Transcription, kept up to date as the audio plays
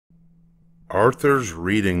Arthur's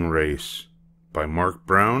Reading Race by Marc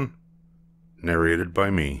Brown, narrated by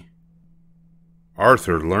me.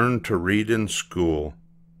 Arthur learned to read in school.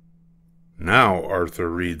 Now Arthur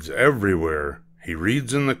reads everywhere. He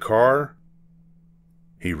reads in the car.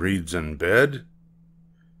 He reads in bed.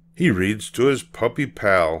 He reads to his puppy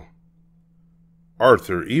pal.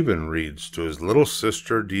 Arthur even reads to his little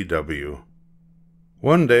sister D.W.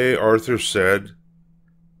 One day Arthur said,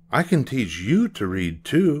 "I can teach you to read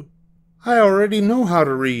too." "I already know how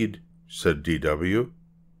to read," said D.W.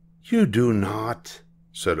 "You do not,"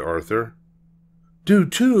 said Arthur. "Do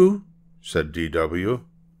too," said D.W.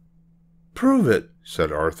 "Prove it,"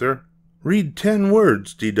 said Arthur. "Read 10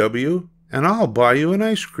 words, D.W., and I'll buy you an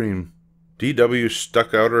ice cream." D.W.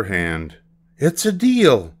 stuck out her hand. "It's a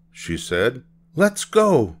deal," she said. "Let's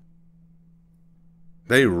go."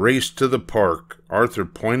 They raced to the park. Arthur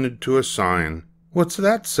pointed to a sign. "What's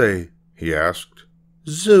that say?" he asked.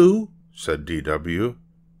 "Zoo," said D.W.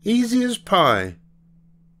 "Easy as pie."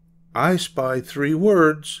 "I spy 3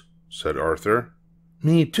 words," said Arthur.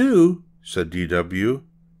 "Me too," said D.W.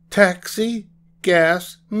 "Taxi,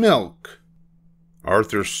 gas, milk."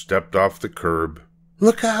 Arthur stepped off the curb.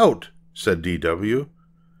 "Look out," said D.W.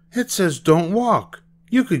 "It says don't walk.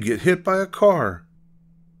 You could get hit by a car."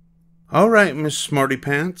 "All right, Miss Smarty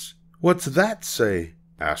Pants. What's that say?"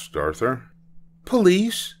 asked Arthur.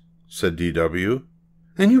 "Police," said D.W.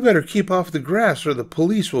 "And you better keep off the grass or the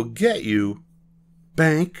police will get you."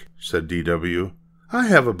 "Bank," said D.W. "I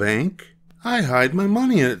have a bank. I hide my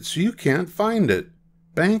money in it so you can't find it.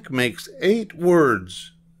 Bank makes 8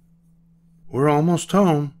 words. "We're almost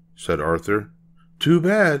home," said Arthur. "Too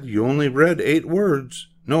bad you only read 8 words.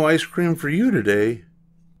 No ice cream for you today."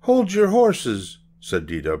 "Hold your horses," said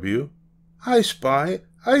D.W. "I spy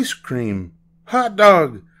ice cream. Hot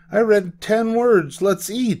dog! I read 10 words. Let's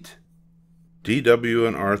eat." D.W.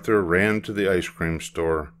 and Arthur ran to the ice cream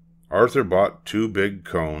store. Arthur bought 2 big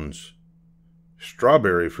cones.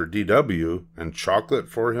 Strawberry for D.W. and chocolate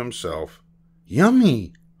for himself.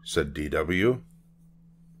 "Yummy," said D.W.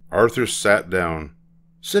 Arthur sat down.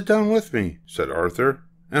 "Sit down with me," said Arthur,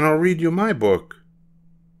 "and I'll read you my book."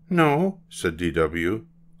 "No," said D.W.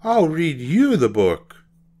 "I'll read you the book."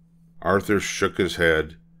 Arthur shook his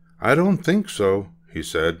head. "I don't think so," he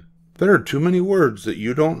said. "There are too many words that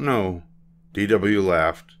you don't know." D.W.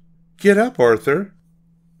 laughed. "Get up, Arthur."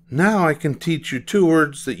 "Now I can teach you 2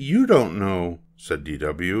 words that you don't know," said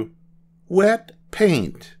D.W. "Wet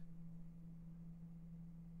paint."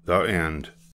 The end.